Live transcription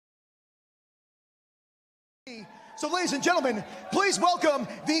So, ladies and gentlemen, please welcome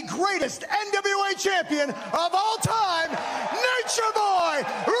the greatest NWA champion of all time, Nature Boy,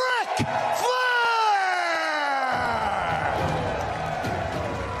 Ric Flair!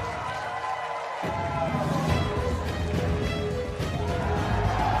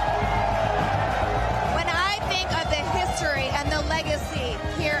 When I think of the history and the legacy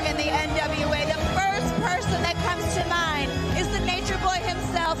here in the NWA, the first person that comes to mind is the Nature Boy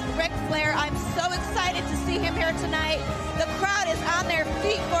himself, Ric Flair. I'm so excited to see him here tonight. The crowd is on their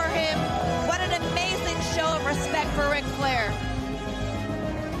feet for him. What an amazing show of respect for Ric Flair.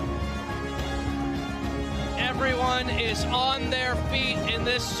 Everyone is on their feet in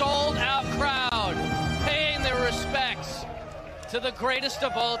this sold-out crowd, paying their respects to the greatest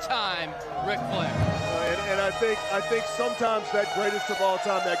of all time, Ric Flair. And I think sometimes that greatest of all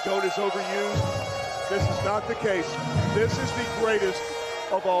time, that GOAT, is overused. This is not the case. This is the greatest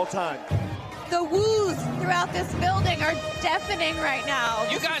of all time. The woos throughout this building are deafening right now.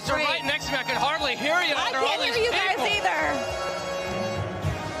 You guys are right next to me. I can hardly hear you. I can't hear you guys either.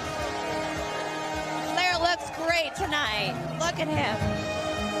 Flair looks great tonight. Look at him.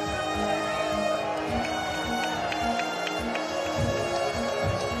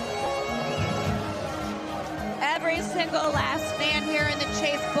 Every single last man here in the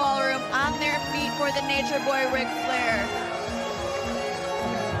Chase Ballroom on their feet for the Nature Boy, Ric Flair.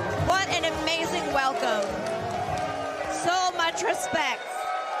 What an amazing welcome. So much respect.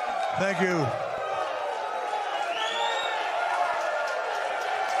 Thank you.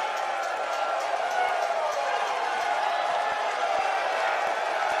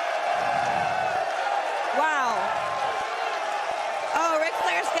 Wow. Oh, Ric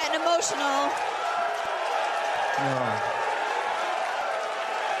Flair's getting emotional. No.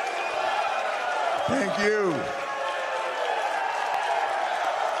 Thank you.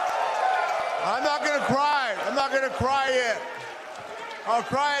 I'm not going to cry. I'm not going to cry yet. I'll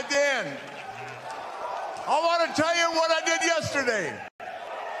cry at the end. I want to tell you what I did yesterday.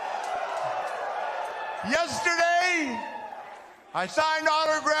 Yesterday, I signed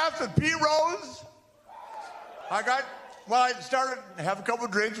autographs with Pete Rose. I started to have a couple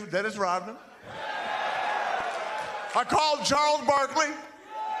of drinks with Dennis Rodman. I called Charles Barkley.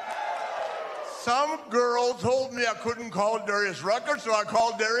 Some girl told me I couldn't call Darius Rucker, so I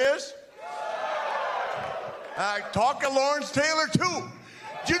called Darius. I talked to Lawrence Taylor, too.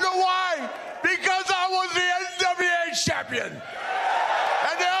 Do you know why? Because I was the NWA champion.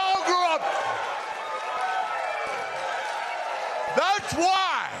 And they all grew up. That's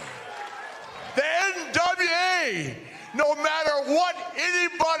why the NWA, no matter what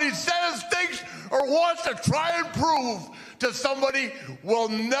anybody says, thinks, or wants to try and prove to somebody, will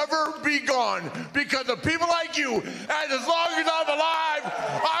never be gone because of people like you. And as long as I'm alive,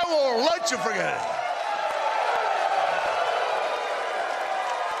 I won't let you forget it.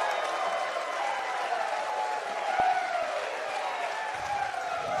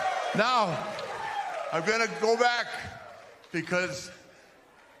 Now, I'm going to go back because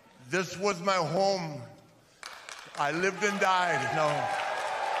this was my home. I lived and died. No,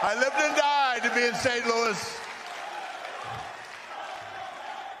 I lived and died to be in St. Louis.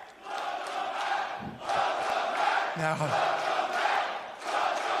 Now,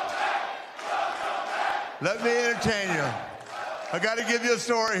 let me entertain you. I got to give you a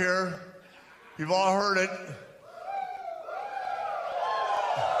story here. You've all heard it.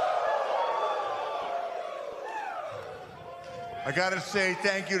 I got to say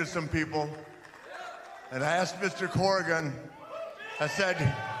thank you to some people. And I asked Mr. Corrigan, I said,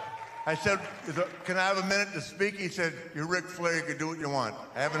 can I have a minute to speak? He said, you're Ric Flair, you can do what you want.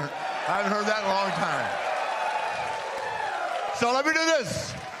 I haven't heard that in a long time. So let me do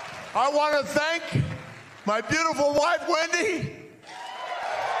this. I want to thank my beautiful wife, Wendy.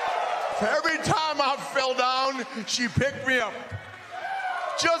 For every time I fell down, she picked me up.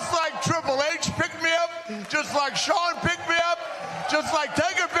 Just like Triple H picked me up, just like Shawn picked me up, just like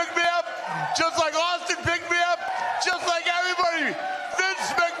Taker picked me up, just like Austin picked me up, just like everybody.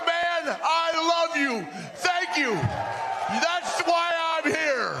 Vince McMahon, I love you. Thank you. That's why I'm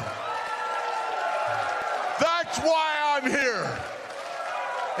here. That's why I'm here.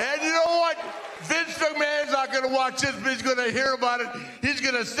 And you know what? Vince McMahon's not going to watch this, but he's going to hear about it. He's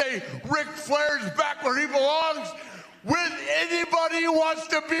going to say Ric Flair's back where he belongs, with anybody he wants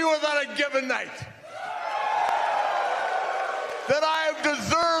to be with on a given night. That I have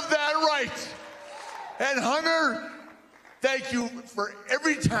deserved that right. And Hunter, thank you for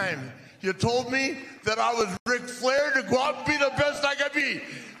every time you told me that I was Ric Flair to go out and be the best I could be.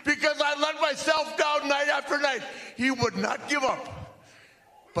 Because I let myself down night after night. He would not give up.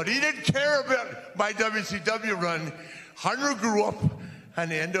 But he didn't care about my WCW run. Hunter grew up on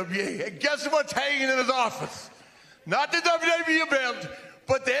the NWA. And guess what's hanging in his office? Not the WWE belt,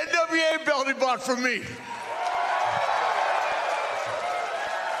 but the NWA belt he bought from me.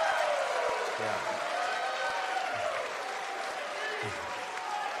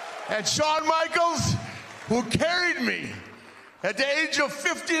 And Shawn Michaels, who carried me at the age of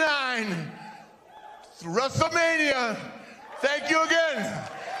 59 through WrestleMania. Thank you again.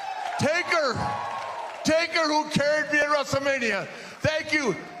 Taker, who carried me at WrestleMania. Thank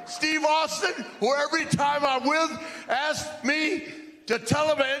you. Steve Austin, who every time I'm with, asked me to tell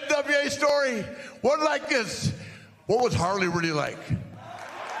him an NWA story. One like this. What was Harley really like?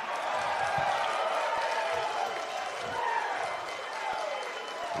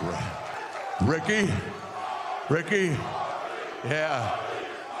 Ricky, yeah.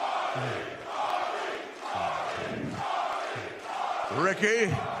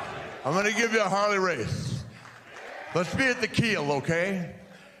 Ricky, I'm gonna give you a Harley race. Let's be at the keel, okay?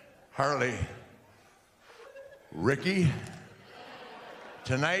 Harley, Ricky,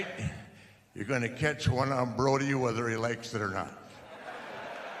 tonight you're gonna catch one on Brody whether he likes it or not.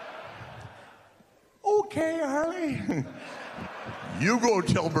 Okay, Harley. You go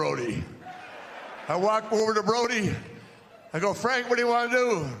tell Brody. I walk over to Brody. I go, Frank, what do you want to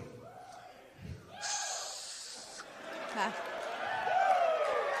do?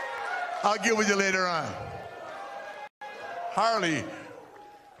 I'll get with you later on. Harley,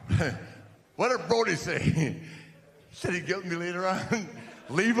 what did Brody say? He said he'd get with me later on.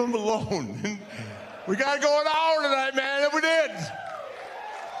 Leave him alone. We got to go an hour tonight, man, and we did.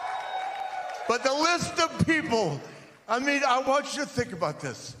 But the list of people, I mean, I want you to think about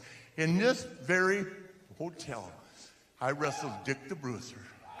this. In this very hotel, I wrestled Dick the Bruiser,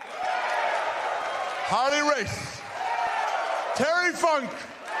 Harley Race, Terry Funk,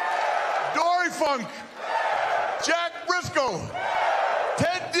 Dory Funk, Jack Briscoe,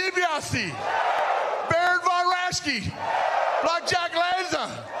 Ted DiBiase, Baron Von Raschke, Blackjack Lanza.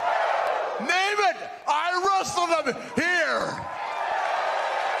 Name it, I wrestled them here.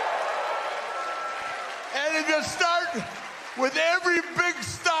 And if you start with every big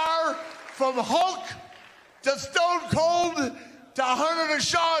star from Hulk to Stone Cold to Hunter to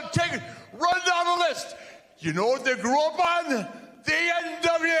Shawn, take it, run down the list. You know what they grew up on? The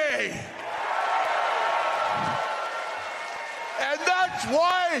NWA. And that's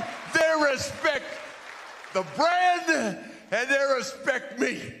why they respect the brand and they respect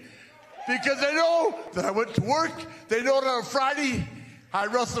me. Because they know that I went to work. They know that on Friday I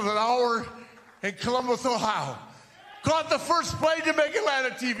wrestled an hour in Columbus, Ohio. Caught the first plane to make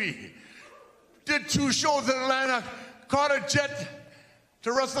Atlanta TV. Did 2 shows in Atlanta. Caught a jet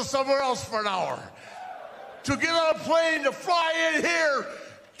to wrestle somewhere else for an hour. To get on a plane to fly in here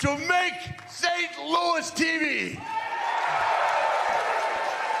to make St. Louis TV.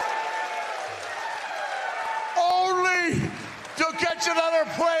 Only to catch another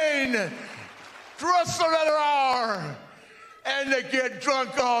plane, to wrestle another hour, and to get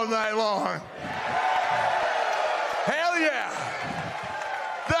drunk all night long. Hell yeah.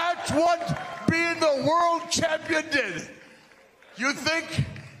 That's what being the world champion did. You think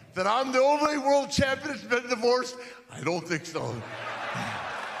that I'm the only world champion that's been divorced? I don't think so.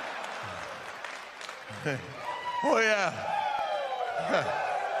 Oh yeah.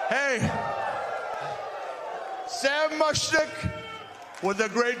 Hey, Sam Mushnick with a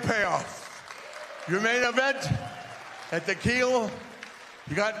great payoff. Your main event at the Keel,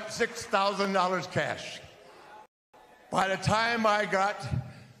 you got $6,000 cash. By the time I got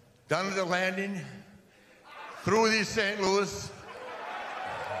done at the landing, through the St. Louis,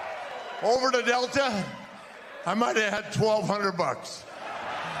 over to Delta, I might have had $1,200.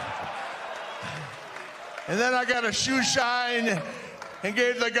 And then I got a shoe shine and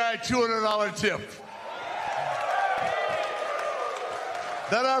gave the guy a $200 tip.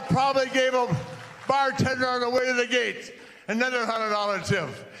 Then I probably gave a bartender on the way to the gate another $100 tip.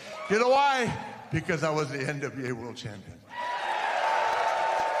 You know why? Because I was the NWA World Champion.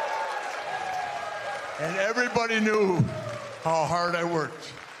 And everybody knew how hard I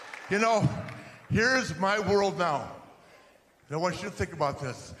worked. You know, here's my world now. And I want you to think about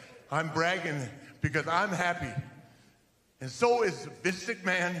this. I'm bragging because I'm happy. And so is Vince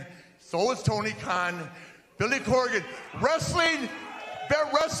McMahon, so is Tony Khan, Billy Corgan. Wrestling,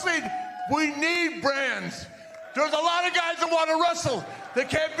 we need brands. There's a lot of guys that want to wrestle that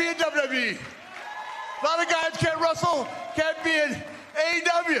can't be in WWE. A lot of guys can't wrestle, can't be in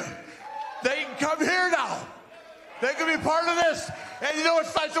AEW. They can come here now. They can be part of this. And you know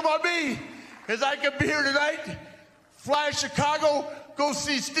what's nice about me is I can be here tonight, fly to Chicago, go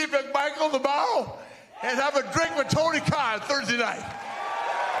see Steve McMichael tomorrow and have a drink with Tony Khan Thursday night.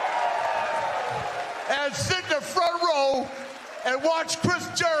 And sit in the front row and watch Chris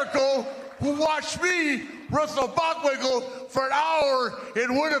Jericho, who watched me wrestle Bockwinkel for an hour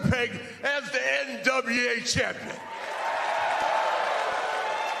in Winnipeg as the NWA champion.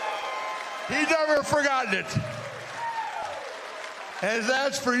 He never forgotten it. And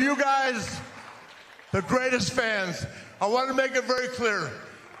as for you guys, the greatest fans, I want to make it very clear.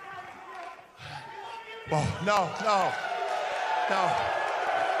 Well, no.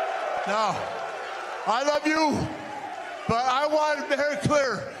 I love you, but I want it very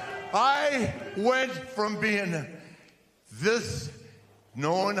clear. I went from being this,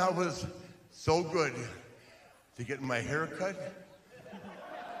 knowing I was so good, to getting my hair cut,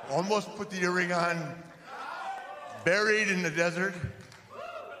 almost put the earring on, buried in the desert,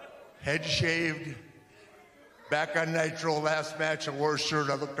 head shaved, back on Nitro. Last match, I wore a shirt,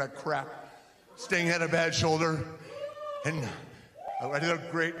 I looked like crap. Sting had a bad shoulder, and I did a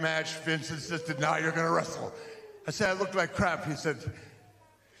great match. Vince insisted, now you're gonna wrestle. I said, I looked like crap. He said,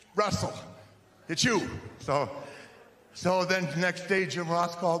 wrestle, it's you. So then the next day, Jim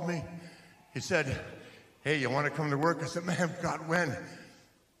Ross called me. He said, hey, you wanna come to work? I said, man, God, when?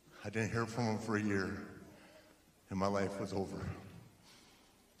 I didn't hear from him for a year, and my life was over.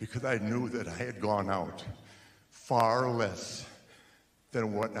 Because I knew that I had gone out far less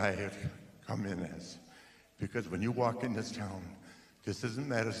than what I had come in as. Because when you walk in this town, this isn't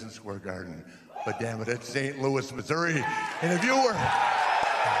Madison Square Garden, but damn it, it's St. Louis, Missouri. And if you were...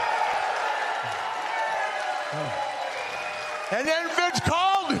 And then Vince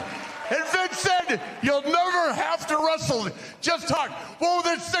called, and Vince said, you'll never have to wrestle. Just talk. Well,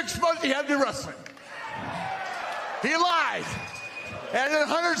 within 6 months, he had me wrestling. He lied. And then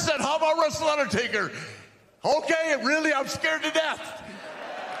Hunter said, how about wrestle Undertaker? Okay, really, I'm scared to death.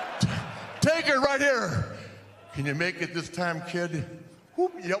 Take it right here. Can you make it this time, kid?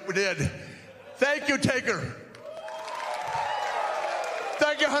 Whoop, yep, we did. Thank you, Taker.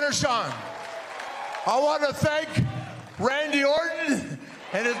 Thank you, Hunter Sean. I want to thank Randy Orton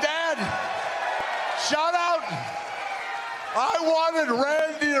and his dad. Shout out. I wanted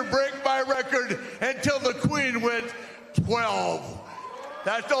Randy to break my record until the Queen went 12.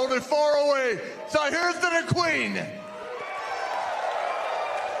 That's only 4 away. So here's to the Queen.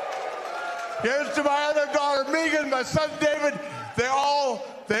 Here's to my other daughter, Megan, my son, David. They all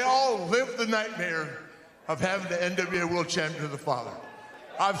lived the nightmare of having the NWA World Champion to the father.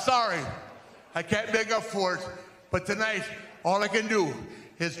 I'm sorry. I can't make up for it. But tonight, all I can do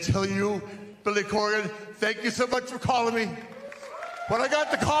is tell you, Billy Corgan, thank you so much for calling me. When I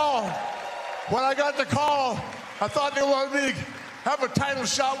got the call, I thought they wanted me to have a title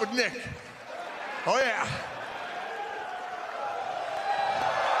shot with Nick. Oh, yeah.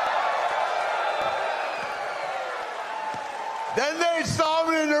 Then they saw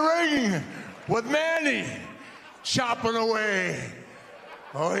me in the ring with Manny, chopping away.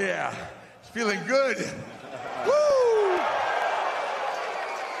 Oh, yeah. It's feeling good. Woo!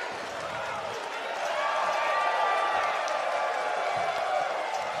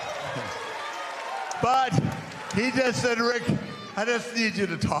 But he just said, Rick, I just need you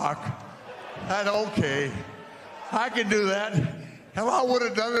to talk. I said, okay. I can do that. Hell, I would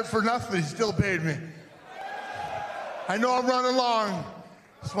have done it for nothing. He still paid me. I know I'm running long.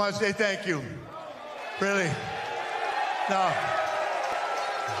 Just want to say thank you. Really. No.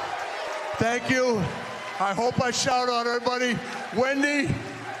 Thank you. I hope I shout out everybody. Wendy,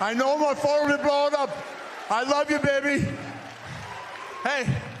 I know my phone will be blowing up. I love you, baby. Hey,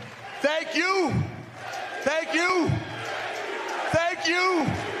 thank you. Thank you. Thank you.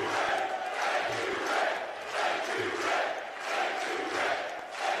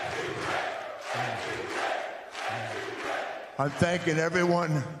 I'm thanking every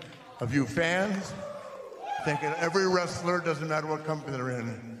one of you fans, thanking every wrestler, doesn't matter what company they're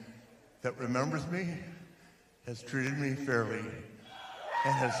in, that remembers me, has treated me fairly,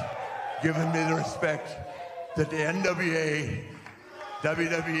 and has given me the respect that the NWA,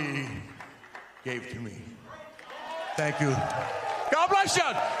 WWE gave to me. Thank you. God bless you,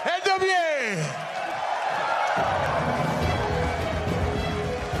 NWA!